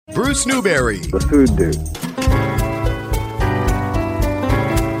Bruce Newberry. The Food Dude.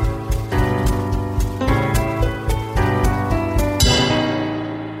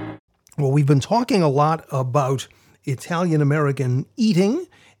 Well, we've been talking a lot about Italian-American eating,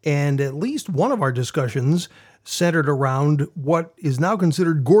 and at least one of our discussions centered around what is now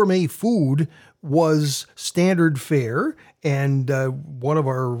considered gourmet food was standard fare, and one of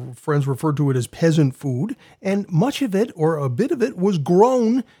our friends referred to it as peasant food, and much of it, or a bit of it, was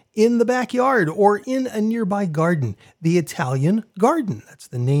grown in the backyard or in a nearby garden. The Italian Garden. That's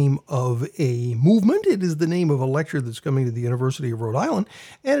the name of a movement. It is the name of a lecture that's coming to the University of Rhode Island,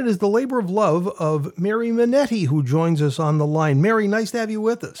 and it is the labor of love of Mary Minetti, who joins us on the line. Mary, nice to have you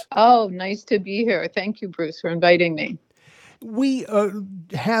with us. Oh, nice to be here. Thank you, Bruce, for inviting me. We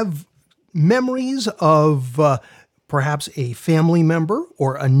have memories of perhaps a family member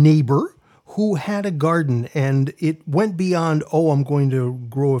or a neighbor who had a garden, and it went beyond, oh, I'm going to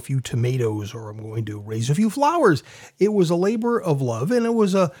grow a few tomatoes or I'm going to raise a few flowers. It was a labor of love, and it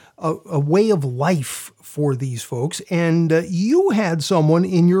was a way of life for these folks. And you had someone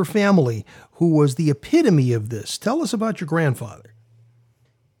in your family who was the epitome of this. Tell us about your grandfather.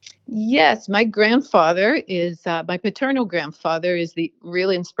 Yes, my grandfather is, my paternal grandfather is the real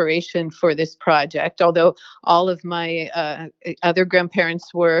inspiration for this project, although all of my other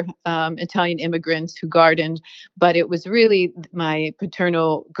grandparents were Italian immigrants who gardened, but it was really my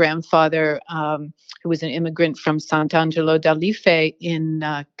paternal grandfather, who was an immigrant from Sant'Angelo d'Alife in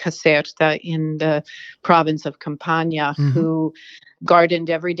Caserta in the province of Campania, who gardened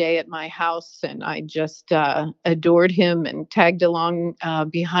every day at my house, and I just adored him and tagged along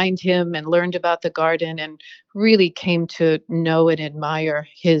behind him and learned about the garden and really came to know and admire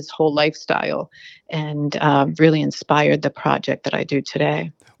his whole lifestyle, and really inspired the project that I do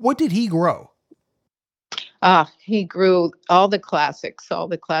today. What did he grow? He grew all the classics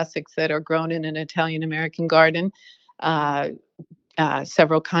that are grown in an Italian-American garden,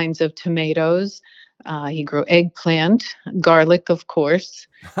 several kinds of tomatoes. He grew eggplant, garlic, of course,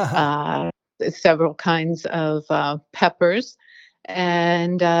 several kinds of peppers,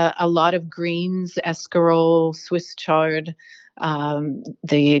 and a lot of greens, escarole, Swiss chard,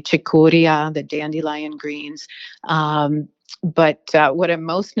 the chicoria, the dandelion greens. But what I'm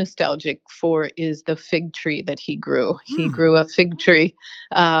most nostalgic for is the fig tree that he grew. He grew a fig tree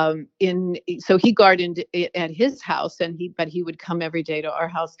so he gardened at his house, but he would come every day to our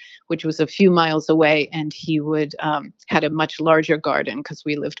house, which was a few miles away, and he would had a much larger garden because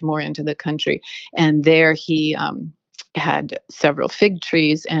we lived more into the country. And there he had several fig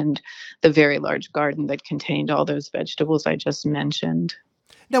trees and the very large garden that contained all those vegetables I just mentioned.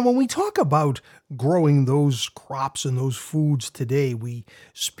 Now, when we talk about growing those crops and those foods today, we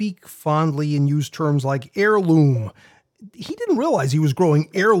speak fondly and use terms like heirloom. He didn't realize he was growing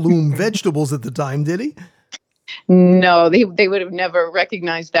heirloom vegetables at the time, did he? No, they would have never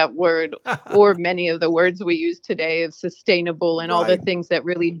recognized that word or many of the words we use today of sustainable and all the things that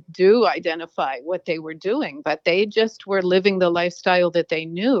really do identify what they were doing. But they just were living the lifestyle that they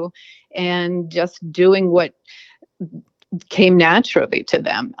knew and just doing what came naturally to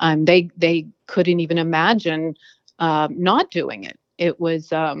them. They couldn't even imagine not doing it. It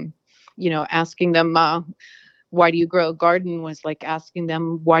was, asking them, why do you grow a garden was like asking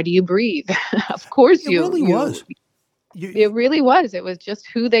them, why do you breathe? Of course It really was. It really was. It was just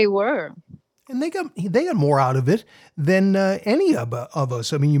who they were. And they got more out of it than any of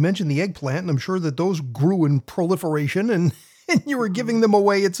us. I mean, you mentioned the eggplant, and I'm sure that those grew in proliferation, and you were giving them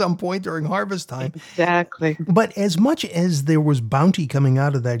away at some point during harvest time. Exactly. But as much as there was bounty coming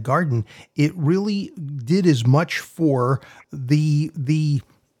out of that garden, it really did as much for the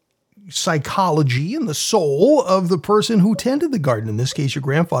psychology and the soul of the person who tended the garden, in this case, your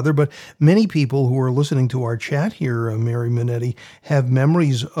grandfather. But many people who are listening to our chat here, Mary Minetti, have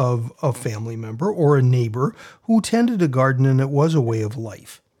memories of a family member or a neighbor who tended a garden, and it was a way of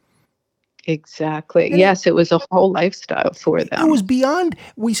life. Exactly. And yes, it was a whole lifestyle for them. It was beyond,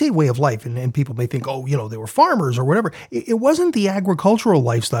 we say way of life, and people may think, they were farmers or whatever. It wasn't the agricultural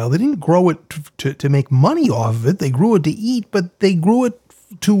lifestyle. They didn't grow it to make money off of it. They grew it to eat, but they grew it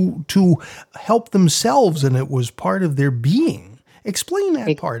to help themselves, and it was part of their being. Explain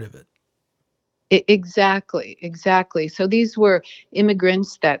that part of it. Exactly. So these were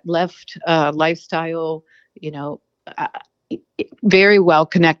immigrants that left lifestyle, very well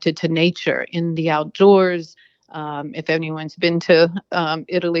connected to nature in the outdoors. If anyone's been to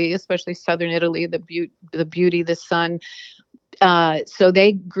Italy, especially southern Italy, the beauty, the sun, So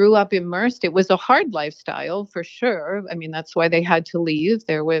they grew up immersed. It was a hard lifestyle for sure. I mean, that's why they had to leave.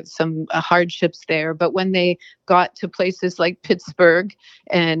 There were some hardships there. But when they got to places like Pittsburgh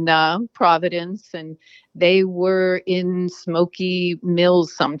and Providence, and they were in smoky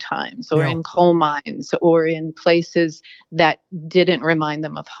mills sometimes, or Yeah. in coal mines, or in places that didn't remind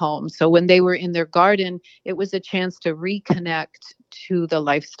them of home. So when they were in their garden, it was a chance to reconnect to the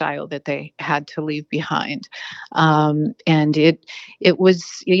lifestyle that they had to leave behind. And it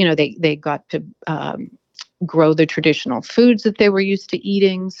was, they got to grow the traditional foods that they were used to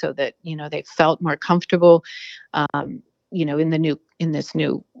eating, so that they felt more comfortable, in this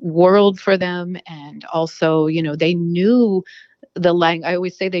new world for them. And also, they knew the I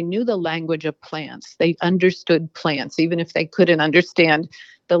always say they knew the language of plants. They understood plants, even if they couldn't understand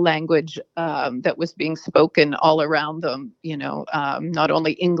the language that was being spoken all around them. Not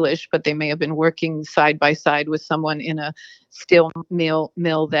only English, but they may have been working side by side with someone in a steel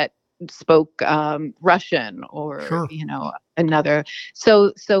mill that spoke Russian, or Sure. another.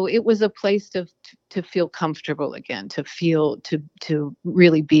 So it was a place to feel comfortable again, to feel to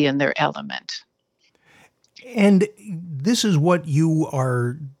really be in their element. And this is what you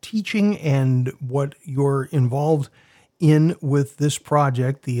are teaching and what you're involved in with this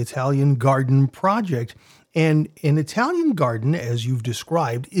project, the Italian Garden Project. And an Italian garden, as you've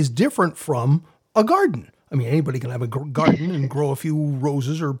described, is different from a garden. I mean, anybody can have a garden and grow a few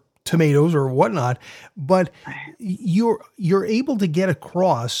roses or tomatoes or whatnot, but you're able to get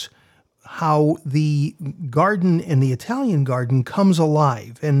across how the garden and the Italian garden comes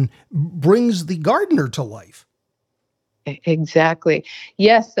alive and brings the gardener to life. Exactly.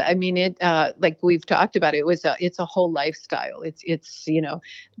 Yes. I mean, like we've talked about, it's a whole lifestyle. It's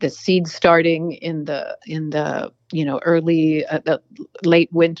the seed starting in the early, the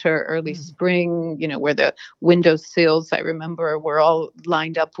late winter, early spring, where the windowsills, I remember, were all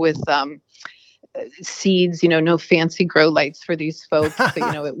lined up with, seeds, no fancy grow lights for these folks.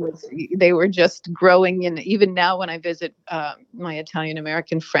 So, they were just growing. And even now when I visit my Italian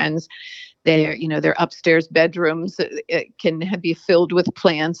American friends, their upstairs bedrooms can be filled with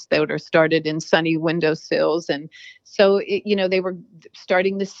plants that are started in sunny windowsills. And so, they were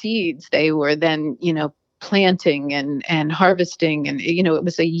starting the seeds. They were then, planting and harvesting. And, it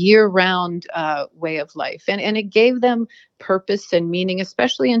was a year-round way of life. And it gave them purpose and meaning,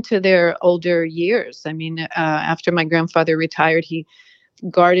 especially into their older years. I mean, after my grandfather retired, he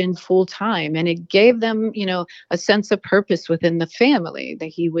garden full time, and it gave them a sense of purpose within the family, that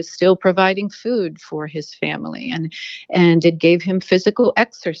he was still providing food for his family, and it gave him physical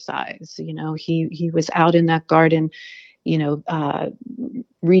exercise. He was out in that garden,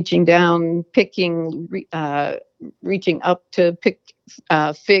 reaching down, picking, reaching up to pick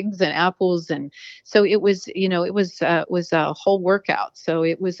figs and apples. And so it was a whole workout. So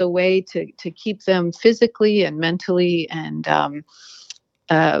it was a way to keep them physically and mentally, and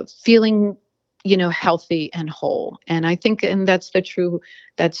feeling, healthy and whole. And I think, and that's true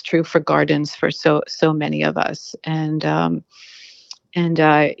for gardens for so many of us. I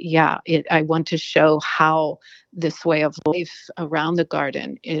want to show how this way of life around the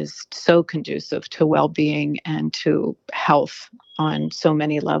garden is so conducive to well-being and to health on so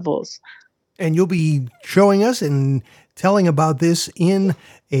many levels. And you'll be showing us and telling about this in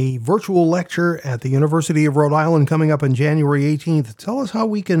a virtual lecture at the University of Rhode Island coming up on January 18th. Tell us how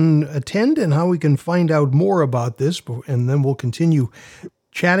we can attend and how we can find out more about this, and then we'll continue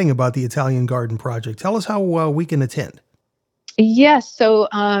chatting about the Italian Garden Project. Tell us how we can attend. Yes. So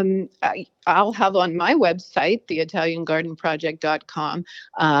I'll have on my website, theitaliangardenproject.com,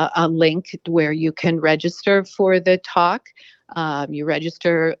 a link where you can register for the talk. You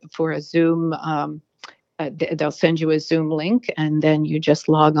register for a Zoom. They'll send you a Zoom link, and then you just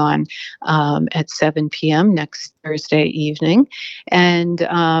log on at 7 p.m. next Thursday evening. And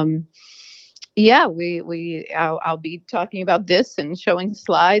I'll be talking about this and showing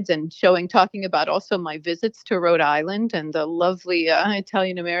slides and talking about also my visits to Rhode Island and the lovely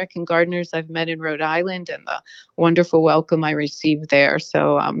Italian American gardeners I've met in Rhode Island, and the wonderful welcome I received there.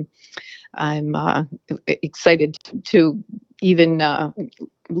 So I'm excited to even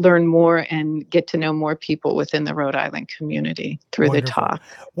learn more and get to know more people within the Rhode Island community through Wonderful. the talk.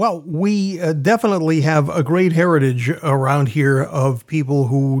 Well, we definitely have a great heritage around here of people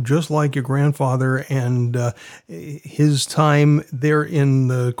who, just like your grandfather and his time there in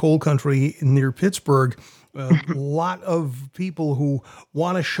the coal country near Pittsburgh, A lot of people who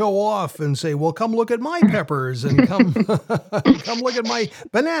want to show off and say, "Well, come look at my peppers and come come look at my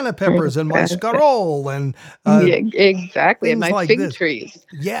banana peppers and my scarole and uh, Yeah, exactly. And things my like fig this." trees.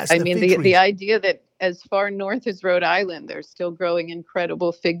 Yes, I the mean, fig the trees. idea that as far north as Rhode Island, they're still growing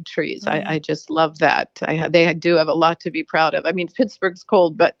incredible fig trees. Oh yeah. I just love that. They do have a lot to be proud of. I mean, Pittsburgh's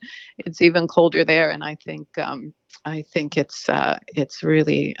cold, but it's even colder there. And I think it's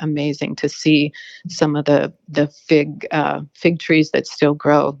really amazing to see some of the fig trees that still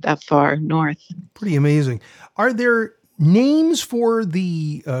grow that far north. Pretty amazing. Are there names for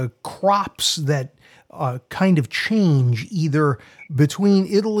the crops that kind of change either between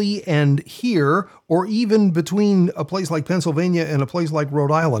Italy and here, or even between a place like Pennsylvania and a place like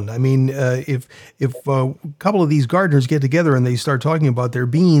Rhode Island? I mean, if a couple of these gardeners get together and they start talking about their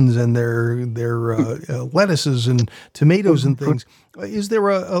beans and their lettuces and tomatoes and things, is there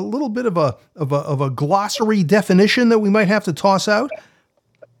a little bit of a glossary definition that we might have to toss out?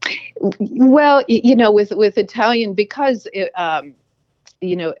 Well, with Italian, because the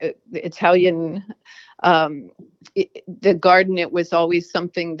Italian, the garden, it was always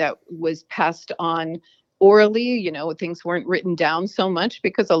something that was passed on orally. Things weren't written down so much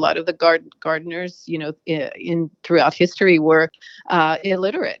because a lot of the gardeners, in throughout history were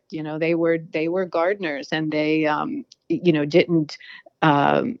illiterate. They were gardeners, and they didn't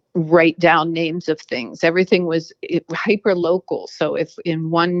write down names of things. Everything was hyper local. So if in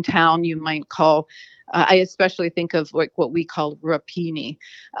one town you might call, I especially think of what we call rapini,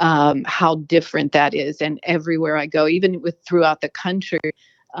 how different that is. And everywhere I go, even throughout the country,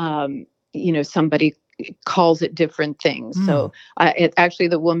 somebody calls it different things. Hmm. So actually,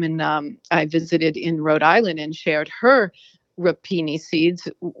 the woman I visited in Rhode Island and shared her rapini seeds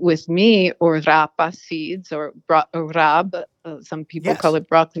with me, or rapa seeds, or rab. Some people call Yes. it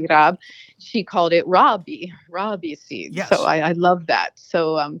broccoli rab. She called it rabi seeds. So Yes. I love that.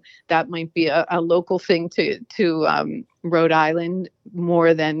 So that might be a local thing to Rhode Island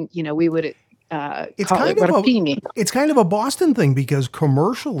more than we would It's call it kind of a rapini. it's kind of a Boston thing because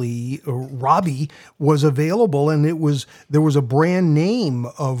commercially Robbie was available and there was a brand name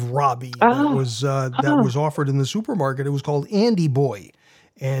of Robbie Oh, that oh, was offered in the supermarket. It was called Andy Boy,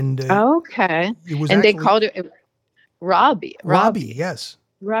 and okay. it was And they actually called it Robbie. Robbie. Robbie. Yes,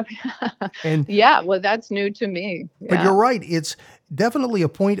 Robbie. and Yeah. Well, that's new to me. but Yeah. you're right. It's definitely a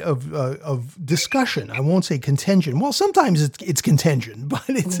point of discussion. I won't say contention. Well, sometimes it's contention, but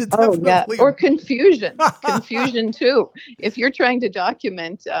it's Oh, yeah. definitely Or confusion. Confusion too. If you're trying to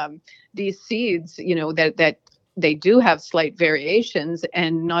document these seeds, that they do have slight variations,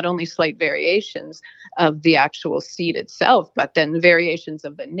 and not only slight variations of the actual seed itself, but then variations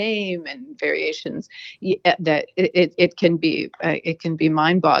of the name and variations that it can be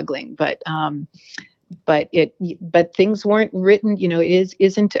mind-boggling. But things weren't written.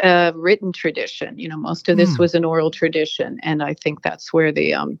 Isn't a written tradition. Most of this Hmm, was an oral tradition, and I think that's where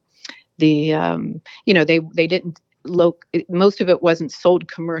they didn't most of it wasn't sold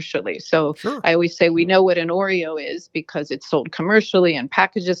commercially. So sure. I always say we know what an Oreo is because it's sold commercially and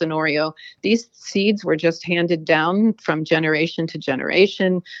packages an Oreo. These seeds were just handed down from generation to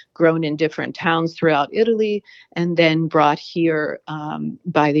generation, grown in different towns throughout Italy, and then brought here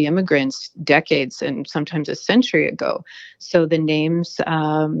by the immigrants decades and sometimes a century ago. So the names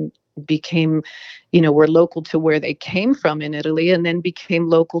became, were local to where they came from in Italy, and then became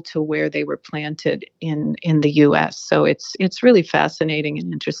local to where they were planted in the U.S. So it's really fascinating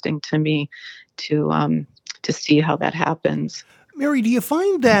and interesting to me to see how that happens. Mary, do you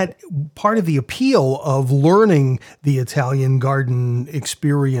find that part of the appeal of learning the Italian garden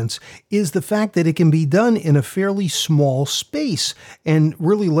experience is the fact that it can be done in a fairly small space and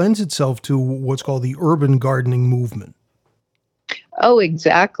really lends itself to what's called the urban gardening movement? Oh,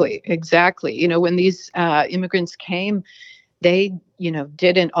 exactly, exactly. When these immigrants came, they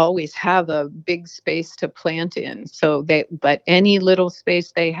didn't always have a big space to plant in, but any little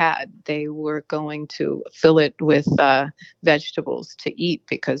space they had, they were going to fill it with vegetables to eat,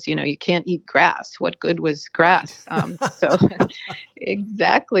 because you can't eat grass. What good was Right. grass? So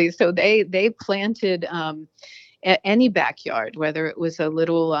exactly, so they planted any backyard, whether it was a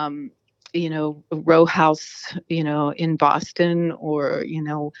little row house, in Boston, or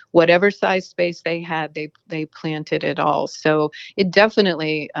whatever size space they had, they planted it all. So it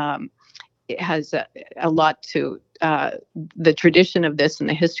definitely it has a lot to the tradition of this, and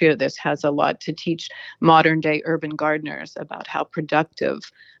the history of this has a lot to teach modern day urban gardeners about how productive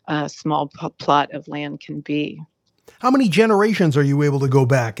a small plot of land can be. How many generations are you able to go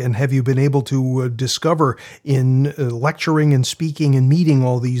back, and have you been able to discover in lecturing and speaking and meeting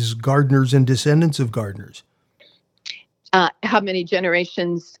all these gardeners and descendants of gardeners? How many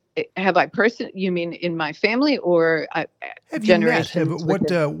generations have I you mean in my family or Have you met? generations What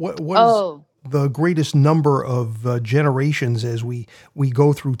within? what is Oh, the greatest number of generations as we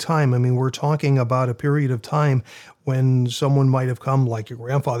go through time? I mean, we're talking about a period of time when someone might have come, like your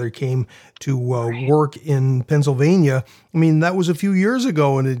grandfather came to right. work in Pennsylvania. I mean, that was a few years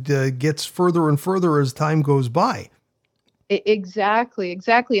ago, and it gets further and further as time goes by. Exactly,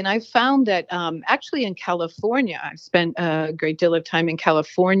 exactly. And I found that actually in California, I've spent a great deal of time in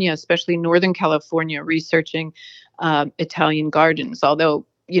California, especially Northern California, researching Italian gardens. Although,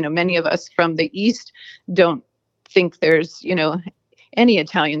 many of us from the East don't think there's, any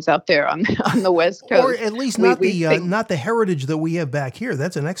Italians out there on on the West Or Coast. at least We think not the heritage that we have back here.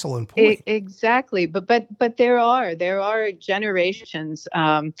 That's an excellent point. exactly, but there are generations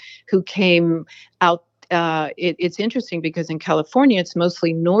who came out. It's interesting because in California, it's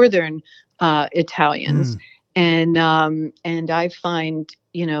mostly northern Italians, Mm. and I find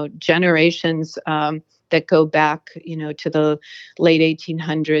generations that go back to the late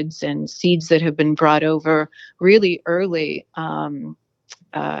 1800s and seeds that have been brought over really early.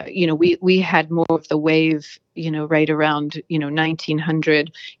 We had more of the wave, right around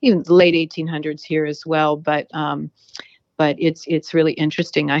 1900, even late 1800s here as well. But it's really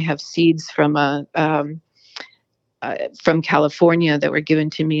interesting. I have seeds from California that were given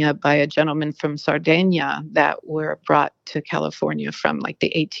to me by a gentleman from Sardinia that were brought to California from like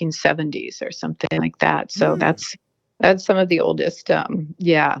the 1870s or something like that. So Mm. that's some of the oldest,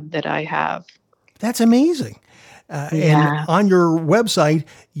 that I have. That's amazing. And Yeah. on your website,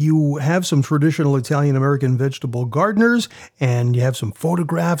 you have some traditional Italian American vegetable gardeners, and you have some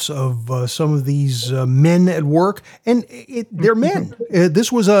photographs of some of these men at work. And they're men.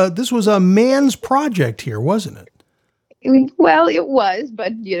 This was a man's project here, wasn't it? Well, it was,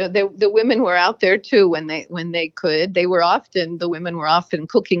 but the women were out there too when they could. The women were often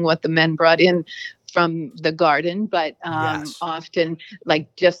cooking what the men brought in from the garden, but Yes. often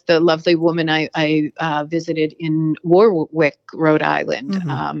like just the lovely woman I visited in Warwick, Rhode Island,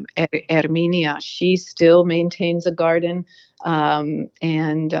 Hmm. Erminia. She still maintains a garden, and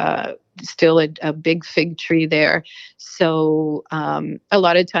still a big fig tree there. So a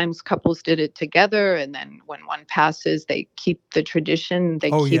lot of times couples did it together, and then when one passes, they keep the tradition.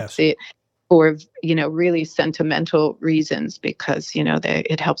 They Oh, keep yes. the for really sentimental reasons because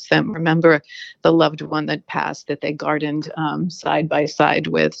it helps them remember the loved one that passed that they gardened side by side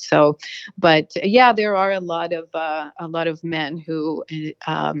with. So, but yeah, there are a lot of men who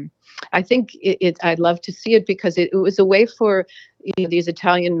I think I'd love to see it because it was a way for these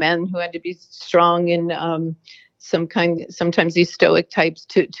Italian men who had to be strong and sometimes these stoic types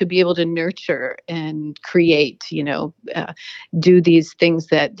to be able to nurture and create, do these things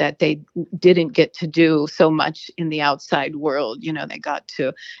that they didn't get to do so much in the outside world. They got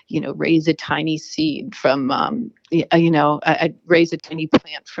to raise a tiny seed from raise a tiny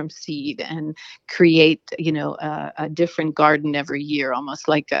plant from seed and create a different garden every year, almost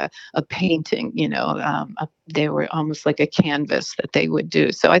like a painting. They were almost like a canvas that they would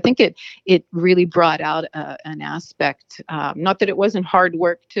do. So I think it really brought out an aspect. Not that it wasn't hard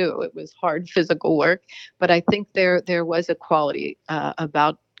work too; it was hard physical work, but I think there was a quality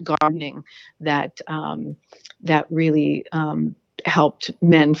about gardening that really helped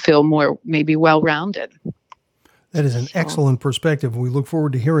men feel more maybe well-rounded. That is an So excellent perspective. We look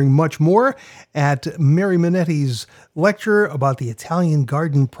forward to hearing much more at Mary Minetti's lecture about the Italian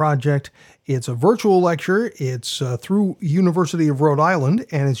Garden Project. It's a virtual lecture. It's through University of Rhode Island,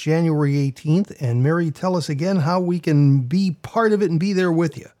 and it's January 18th. And Mary, tell us again how we can be part of it and be there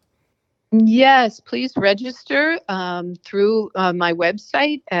with you. yes, please register through my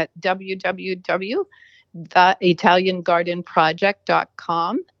website at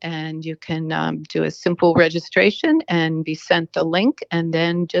www.italiangardenproject.com, and you can do a simple registration and be sent the link, and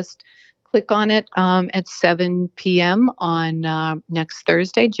then just click on it at 7 p.m. on next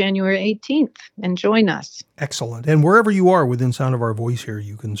Thursday, January 18th, and join us. Excellent. And wherever you are within sound of our voice here,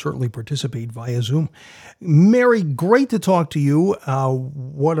 you can certainly participate via Zoom. Mary, great to talk to you.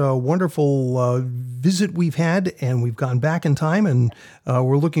 What a wonderful visit we've had, and we've gone back in time, and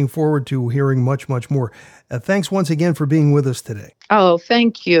we're looking forward to hearing much, much more. Thanks once again for being with us today. Oh,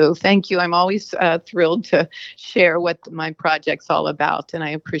 thank you. Thank you. I'm always thrilled to share what my project's all about, and I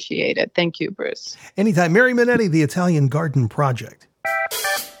appreciate it. Thank you, Bruce. Anytime. Mary Minetti, the Italian Garden Project.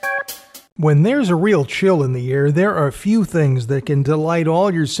 When there's a real chill in the air, there are few things that can delight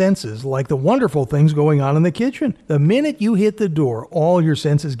all your senses like the wonderful things going on in the kitchen. The minute you hit the door, all your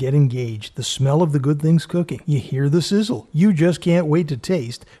senses get engaged. The smell of the good things cooking. You hear the sizzle. You just can't wait to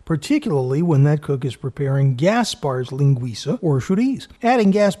taste, particularly when that cook is preparing Gaspar's linguiça or chorizo.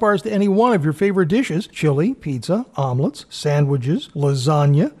 Adding Gaspar's to any one of your favorite dishes, chili, pizza, omelets, sandwiches,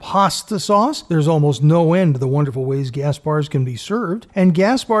 lasagna, pasta sauce. There's almost no end to the wonderful ways Gaspar's can be served. And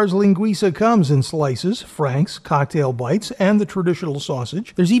Gaspar's linguiça comes in slices, franks, cocktail bites, and the traditional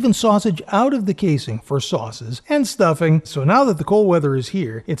sausage. There's even sausage out of the casing for sauces and stuffing. So now that the cold weather is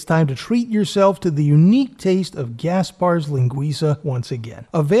here, it's time to treat yourself to the unique taste of Gaspar's linguiça once again.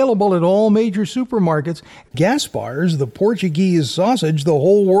 Available at all major supermarkets, Gaspar's, the Portuguese sausage the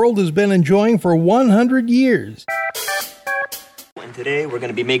whole world has been enjoying for 100 years. And today we're going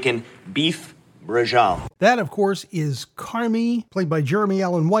to be making beef Braciole. That, of course, is Carmine, played by Jeremy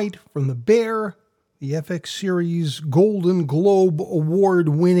Allen White from The Bear, the FX series, Golden Globe Award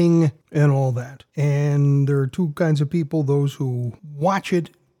winning, and all that. And there are two kinds of people, those who watch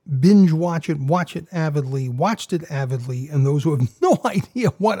it, binge watch it avidly, watched it avidly, and those who have no idea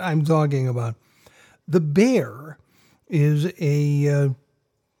what I'm talking about. The Bear is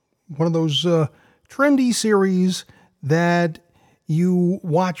one of those trendy series that you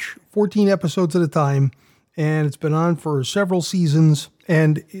watch 14 episodes at a time, and it's been on for several seasons,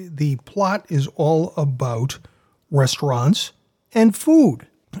 and the plot is all about restaurants and food.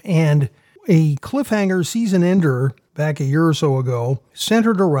 And a cliffhanger season ender back a year or so ago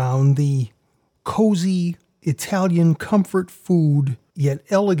centered around the cozy Italian comfort food yet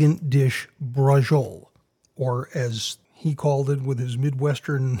elegant dish Braciole, or as he called it with his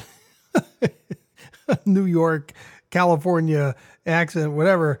Midwestern New York, California accent,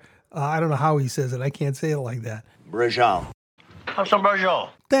 whatever. I don't know how he says it. I can't say it like that. Braciole. Have some Braciole.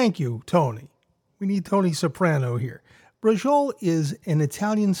 Thank you, Tony. We need Tony Soprano here. Braciole is an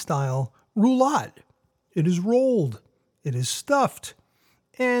Italian-style roulade. It is rolled. It is stuffed.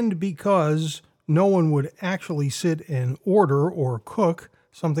 And because no one would actually sit and order or cook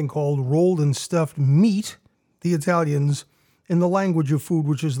something called rolled and stuffed meat, the Italians, in the language of food,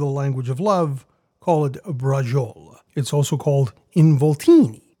 which is the language of love, call it braciole. It's also called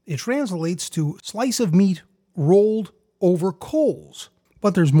involtini. It translates to slice of meat rolled over coals.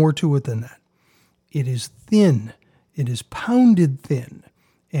 But there's more to it than that. It is thin. It is pounded thin.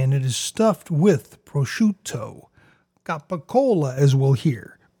 And it is stuffed with prosciutto, capicola, as we'll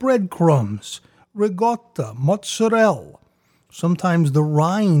hear, breadcrumbs, ricotta, mozzarella, sometimes the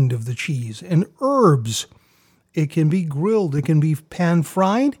rind of the cheese, and herbs. It can be grilled. It can be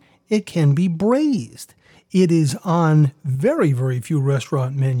pan-fried. It can be braised. It is on very, very few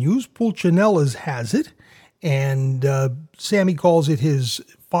restaurant menus. Pulcinella's has it, and Sammy calls it his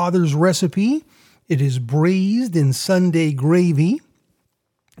father's recipe. It is braised in Sunday gravy,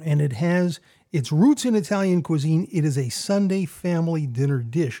 and it has its roots in Italian cuisine. It is a Sunday family dinner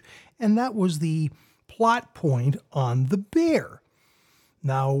dish, and that was the plot point on The Bear.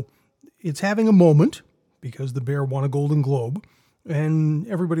 Now, it's having a moment, because The Bear won a Golden Globe, and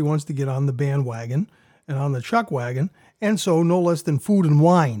everybody wants to get on the bandwagon and on the chuck wagon, and so no less than Food and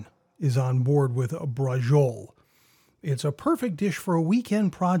Wine is on board with a Braciole. It's a perfect dish for a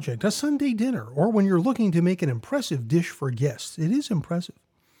weekend project, a Sunday dinner, or when you're looking to make an impressive dish for guests. It is impressive.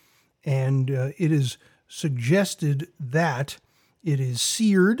 And it is suggested that it is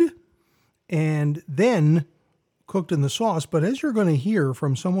seared and then cooked in the sauce. But as you're going to hear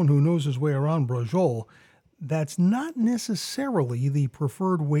from someone who knows his way around Braciole, that's not necessarily the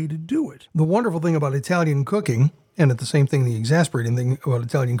preferred way to do it. The wonderful thing about Italian cooking, and at the same thing, the exasperating thing about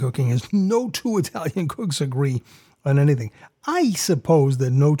Italian cooking, is no two Italian cooks agree on anything. I suppose that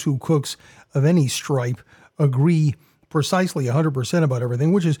no two cooks of any stripe agree precisely 100% about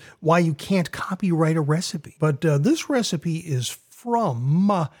everything, which is why you can't copyright a recipe. But this recipe is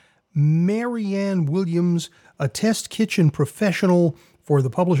from Marianne Williams, a test kitchen professional for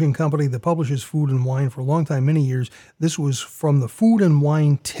the publishing company that publishes Food and Wine for a long time, many years. This was from the Food and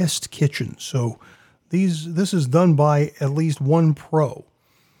Wine Test Kitchen. So this is done by at least one pro.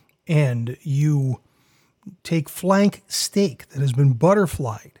 And you take flank steak that has been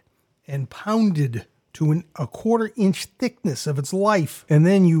butterflied and pounded to a 1/4 inch thickness of its life. And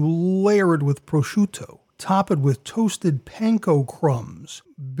then you layer it with prosciutto, top it with toasted panko crumbs,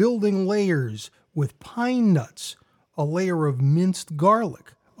 building layers with pine nuts, a layer of minced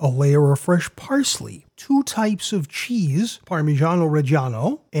garlic, a layer of fresh parsley, 2 types of cheese, Parmigiano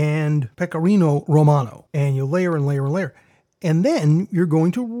Reggiano and Pecorino Romano. And you layer and layer and layer. And then you're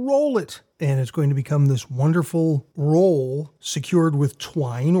going to roll it and it's going to become this wonderful roll secured with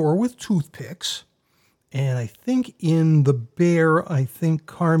twine or with toothpicks. And I think in the bear,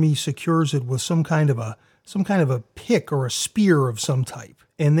 Carmi secures it with some kind of a pick or a spear of some type.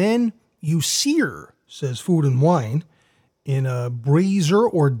 And then you sear, says Food and Wine, in a brazier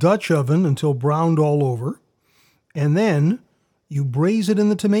or Dutch oven until browned all over. And then you braise it in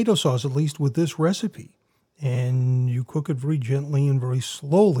the tomato sauce, at least with this recipe. And you cook it very gently and very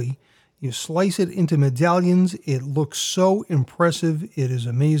slowly. You slice it into medallions. It looks so impressive. It is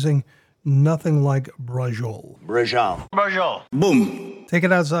amazing. Nothing like Braciole. Braciole. Boom. Take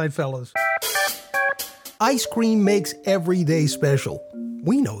it outside, fellas. Ice cream makes every day special.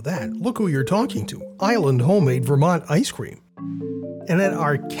 We know that. Look who you're talking to. Island Homemade Vermont Ice Cream. And at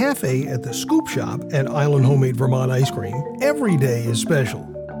our cafe at the Scoop Shop at Island Homemade Vermont Ice Cream, every day is special.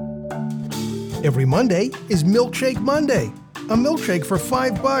 Every Monday is Milkshake Monday. A milkshake for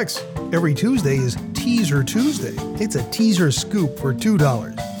 $5. Every Tuesday is Teaser Tuesday. It's a teaser scoop for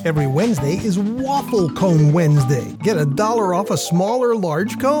 $2. Every Wednesday is Waffle Cone Wednesday. Get $1 off a small or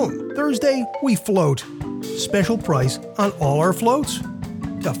large cone. Thursday, we float. Special price on all our floats.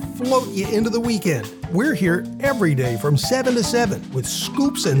 To float you into the weekend. We're here every day from 7 to 7 with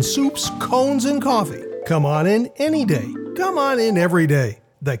scoops and soups, cones and coffee. Come on in any day. Come on in every day.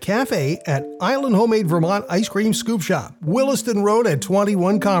 The Cafe at Island Homemade Vermont Ice Cream Scoop Shop, Williston Road at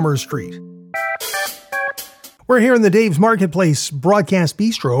 21 Commerce Street. We're here in the Dave's Marketplace Broadcast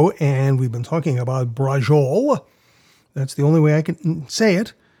Bistro, and we've been talking about Braciole. That's the only way I can say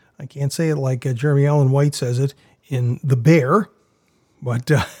it. I can't say it like Jeremy Allen White says it in The Bear, but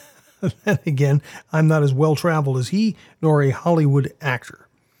then again, I'm not as well-traveled as he, nor a Hollywood actor.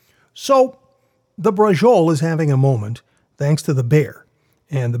 So, the Braciole is having a moment thanks to The Bear.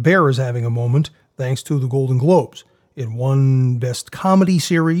 And The Bear is having a moment thanks to the Golden Globes. It won Best Comedy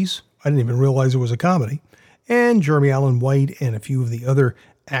Series. I didn't even realize it was a comedy. And Jeremy Allen White and a few of the other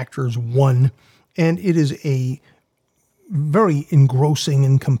actors won. And it is a very engrossing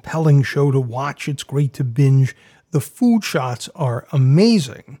and compelling show to watch. It's great to binge. The food shots are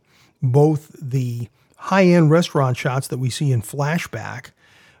amazing. Both the high-end restaurant shots that we see in flashback,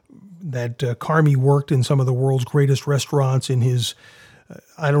 that Carmi worked in some of the world's greatest restaurants in his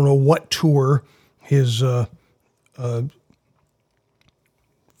I don't know what tour, his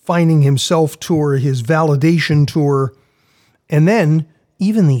finding himself tour, his validation tour, and then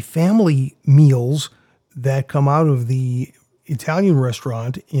even the family meals that come out of the Italian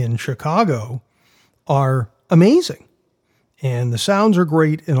restaurant in Chicago are amazing. And the sounds are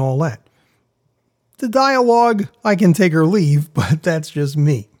great and all that. The dialogue, I can take or leave, but that's just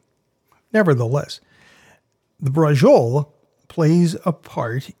me. Nevertheless, the Braciole plays a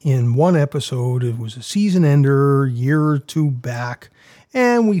part in one episode. It was a season ender, a year or two back,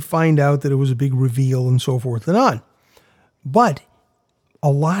 and we find out that it was a big reveal and so forth and on. But a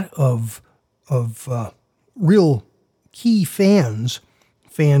lot of real key fans,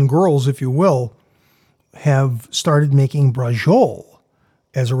 fangirls, if you will, have started making Braciole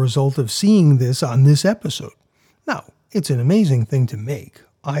as a result of seeing this on this episode. Now, it's an amazing thing to make.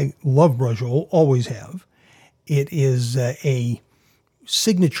 I love Braciole, always have. It is a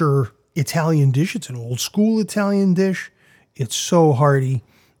signature Italian dish. It's an old school Italian dish. It's so hearty.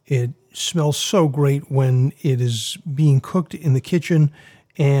 It smells so great when it is being cooked in the kitchen.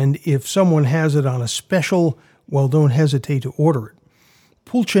 And if someone has it on a special, well, don't hesitate to order it.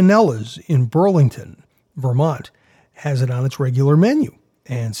 Pulcinella's in Burlington, Vermont, has it on its regular menu.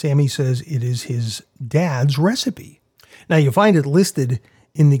 And Sammy says it is his dad's recipe. Now, you find it listed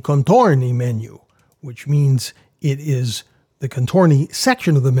in the contorni menu, which means it is the contorni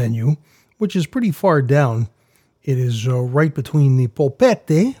section of the menu, which is pretty far down. It is right between the polpette,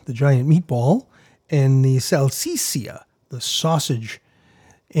 the giant meatball, and the salsiccia, the sausage.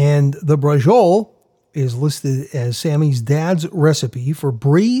 And the Braciole is listed as Sammy's dad's recipe for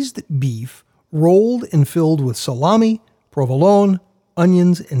braised beef, rolled and filled with salami, provolone,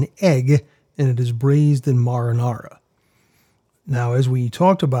 onions, and egg, and it is braised in marinara. Now, as we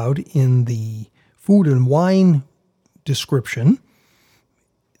talked about in the food and wine description,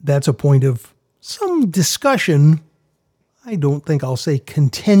 that's a point of some discussion. I don't think I'll say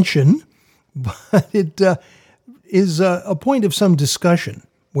contention, but it is a point of some discussion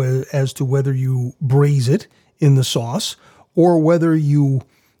as to whether you braise it in the sauce or whether you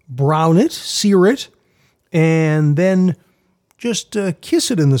brown it, sear it, and then just kiss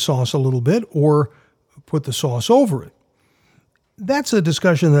it in the sauce a little bit or put the sauce over it. That's a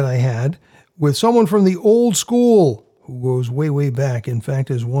discussion that I had with someone from the old school who goes way, way back. In fact,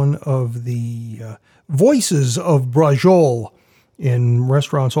 is one of the voices of Braciole in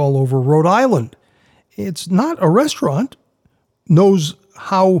restaurants all over Rhode Island. It's not a restaurant, knows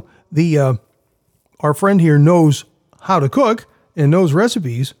how our friend here knows how to cook and knows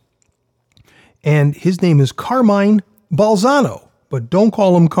recipes. And his name is Carmine Balzano, but don't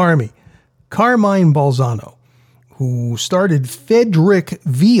call him Carmi. Carmine Balzano, who started Fedric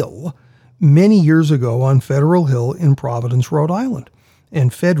Veal many years ago on Federal Hill in Providence, Rhode Island.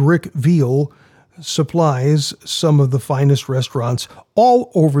 And Fedric Veal supplies some of the finest restaurants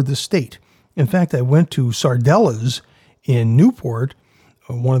all over the state. In fact, I went to Sardella's in Newport,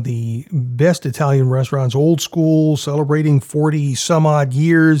 one of the best Italian restaurants, old school, celebrating 40 some odd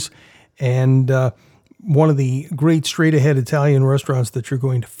years, and one of the great straight ahead Italian restaurants that you're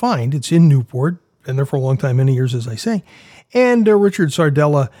going to find. It's in Newport, been there for a long time, many years, as I say. And Richard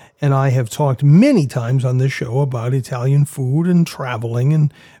Sardella and I have talked many times on this show about Italian food and traveling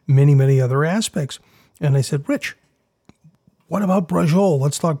and many, many other aspects. And I said, Rich, what about Braciole?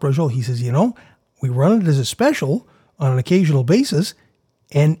 Let's talk Braciole. He says, we run it as a special on an occasional basis,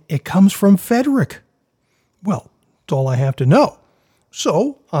 and it comes from Fedric. Well, that's all I have to know.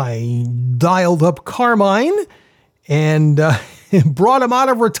 So I dialed up Carmine and brought him out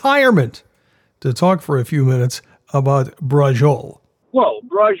of retirement to talk for a few minutes about Braciole. Well,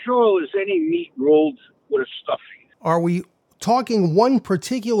 Braciole is any meat rolled with a stuffing. Are we talking one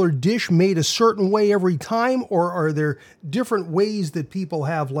particular dish made a certain way every time, or are there different ways that people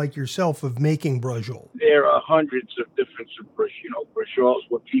have, like yourself, of making Braciole? There are hundreds of different Braciole is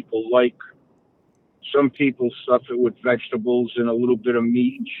what people like. Some people stuff it with vegetables and a little bit of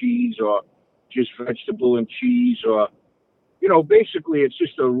meat and cheese, or just vegetable and cheese, or, basically it's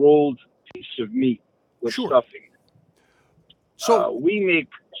just a rolled piece of meat with stuffing. So we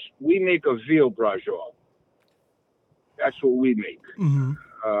make a veal Braciole. That's what we make.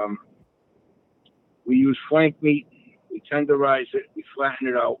 Mm-hmm. We use flank meat. We tenderize it. We flatten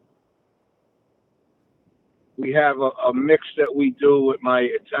it out. We have a mix that we do with my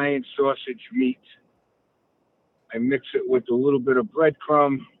Italian sausage meat. I mix it with a little bit of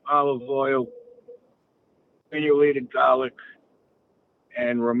breadcrumb, olive oil, granulated garlic,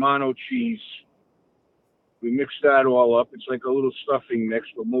 and Romano cheese. We mix that all up. It's like a little stuffing mix,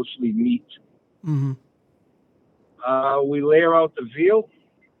 but mostly meat. Mm-hmm. We layer out the veal.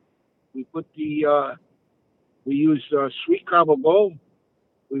 We put we use sweet carbogol.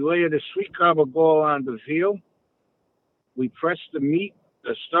 We layer the sweet carbogol on the veal. We press the meat,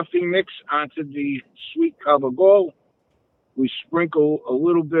 the stuffing mix, onto the sweet carbogol. We sprinkle a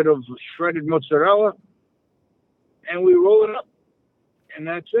little bit of shredded mozzarella, and we roll it up. And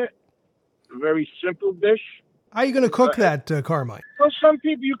that's it. A very simple dish. How are you going to cook that, Carmine? Well, some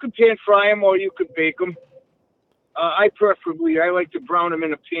people, you can pan fry them or you could bake them. I like to brown them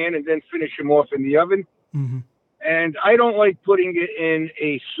in a pan and then finish them off in the oven. Mm-hmm. And I don't like putting it in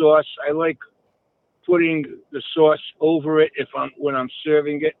a sauce. I like putting the sauce over it when I'm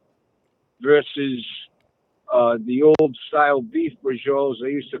serving it, versus the old style beef bracioles. I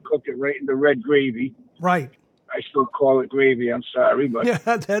used to cook it right in the red gravy. Right. I still call it gravy. I'm sorry, but yeah,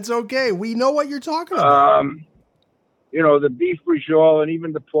 that's okay. We know what you're talking about. The beef braciole and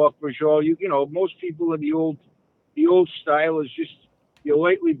even the pork braciole. Most people in the old style is just you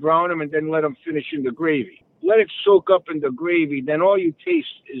lightly brown them and then let them finish in the gravy. Let it soak up in the gravy, then all you taste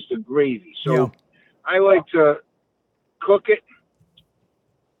is the gravy. So yeah. I like to cook it.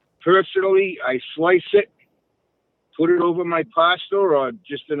 Personally, I slice it, put it over my pasta or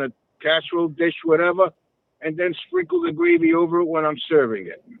just in a casserole dish, whatever, and then sprinkle the gravy over it when I'm serving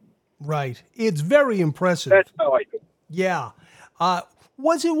it. Right. It's very impressive. That's how I do it. Yeah.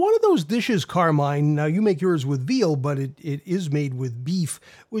 Was it one of those dishes, Carmine? Now you make yours with veal, but it is made with beef.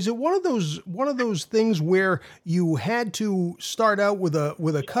 Was it one of those things where you had to start out with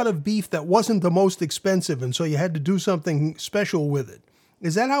a cut of beef that wasn't the most expensive, and so you had to do something special with it?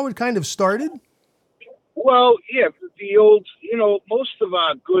 Is that how it kind of started? Well, yeah. The old, most of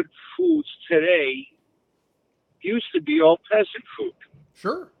our good foods today used to be all peasant food.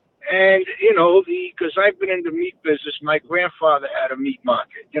 Sure. And, because I've been in the meat business, my grandfather had a meat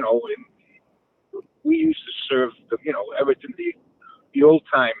market, and we used to serve, everything, the old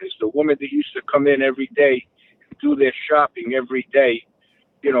timers, the woman that used to come in every day and do their shopping every day,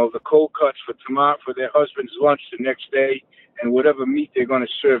 the cold cuts for their husband's lunch the next day and whatever meat they're going to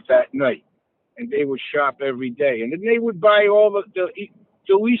serve that night. And they would shop every day. And then they would buy all the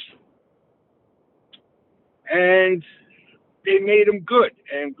least. And they made them good.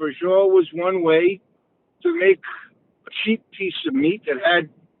 And Braciole was one way to make a cheap piece of meat that had,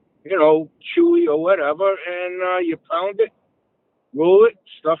 chewy or whatever. And you pound it, roll it,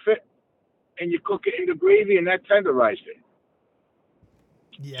 stuff it, and you cook it in the gravy, and that tenderized it.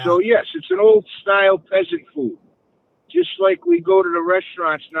 Yeah. So, yes, it's an old-style peasant food. Just like we go to the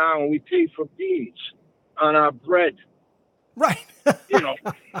restaurants now and we pay for beans on our bread. Right. You know,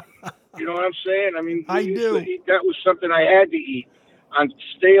 you know what I'm saying? I mean, I do. That was something I had to eat on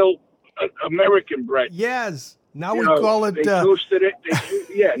stale American bread. Yes. Now You we know, call it. they toasted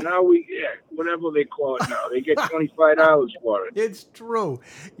it. Now whatever they call it now. They get $25 for it. It's true.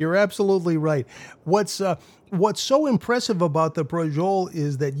 You're absolutely right. What's so impressive about the Braciole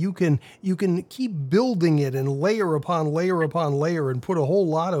is that you can keep building it and layer upon layer upon layer and put a whole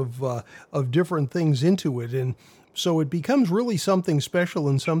lot of different things into it, and so it becomes really something special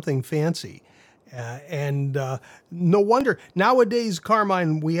and something fancy. And no wonder nowadays,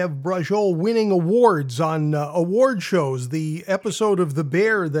 Carmine, we have Braciole winning awards on award shows. The episode of The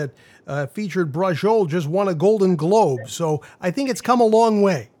Bear that featured Braciole just won a Golden Globe. So I think it's come a long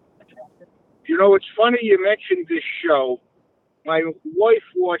way. You know, it's funny you mentioned this show. My wife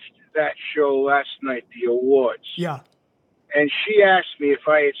watched that show last night, the awards. Yeah. And she asked me if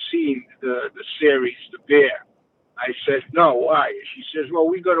I had seen the series, The Bear. I said, no, why? She says, well,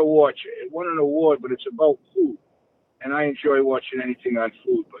 we got to watch it. It won an award, but it's about food. And I enjoy watching anything on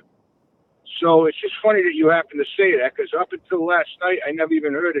food. So it's just funny that you happen to say that, because up until last night, I never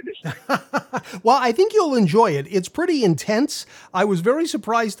even heard of this thing. Well, I think you'll enjoy it. It's pretty intense. I was very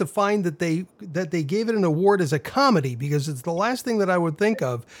surprised to find that they gave it an award as a comedy, because it's the last thing that I would think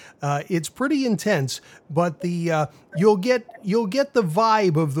of. It's pretty intense, but you'll get the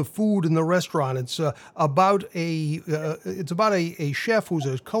vibe of the food in the restaurant. It's about a chef who's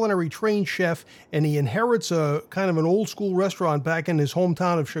a culinary trained chef, and he inherits a kind of an old school restaurant back in his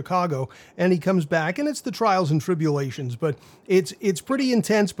hometown of Chicago, and he comes back, and it's the trials and tribulations. But it's pretty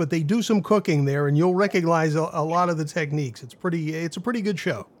intense. But they do some cooking there, and you'll recognize a lot of the techniques. It's a pretty good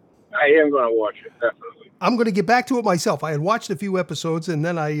show. I am going to watch it, definitely. I'm going to get back to it myself. I had watched a few episodes and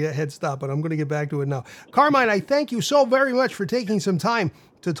then I had stopped, but I'm going to get back to it now. Carmine, I thank you so very much for taking some time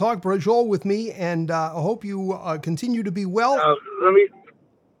to talk Braciole with me, and I hope you continue to be well. Let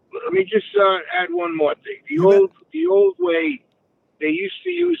me just add one more thing. The old way, they used to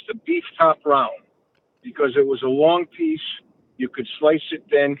use the beef top round because it was a long piece. You could slice it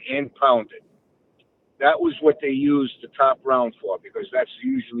then and pound it. That was what they used the top round for, because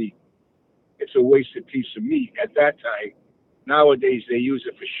it's a wasted piece of meat at that time. Nowadays they use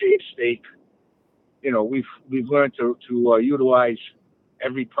it for shaved steak. You know, we've learned to utilize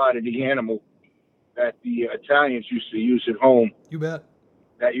every part of the animal that the Italians used to use at home. You bet.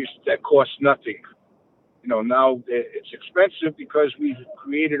 That cost nothing. You know, now it's expensive because we've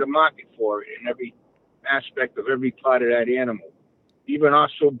created a market for it in every aspect of every part of that animal. Even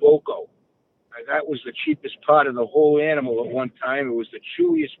osso buco. That was the cheapest part of the whole animal at one time. It was the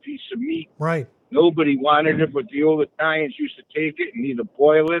chewiest piece of meat. Right. Nobody wanted it, but the old Italians used to take it and either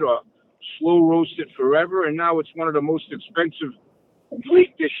boil it or slow roast it forever. And now it's one of the most expensive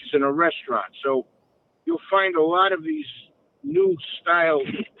meat dishes in a restaurant. So you'll find a lot of these new style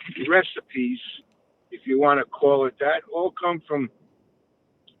recipes, if you want to call it that, all come from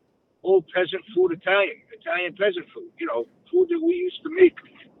old peasant food, Italian peasant food, you know, food that we used to make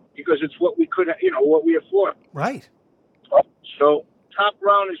because it's what we could, what we afford. Right. So top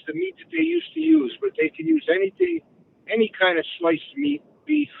round is the meat that they used to use, but they can use anything, any kind of sliced meat,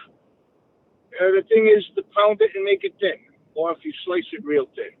 beef. The thing is to pound it and make it thin, or if you slice it real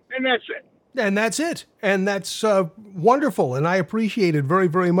thin, and that's it. And that's it. And that's wonderful. And I appreciate it very,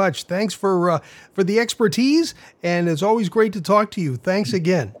 very much. Thanks for the expertise. And it's always great to talk to you. Thanks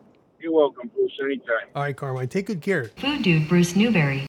again. You're welcome, Bruce. Anytime. All right, Carmine. Take good care. Food Dude Bruce Newberry.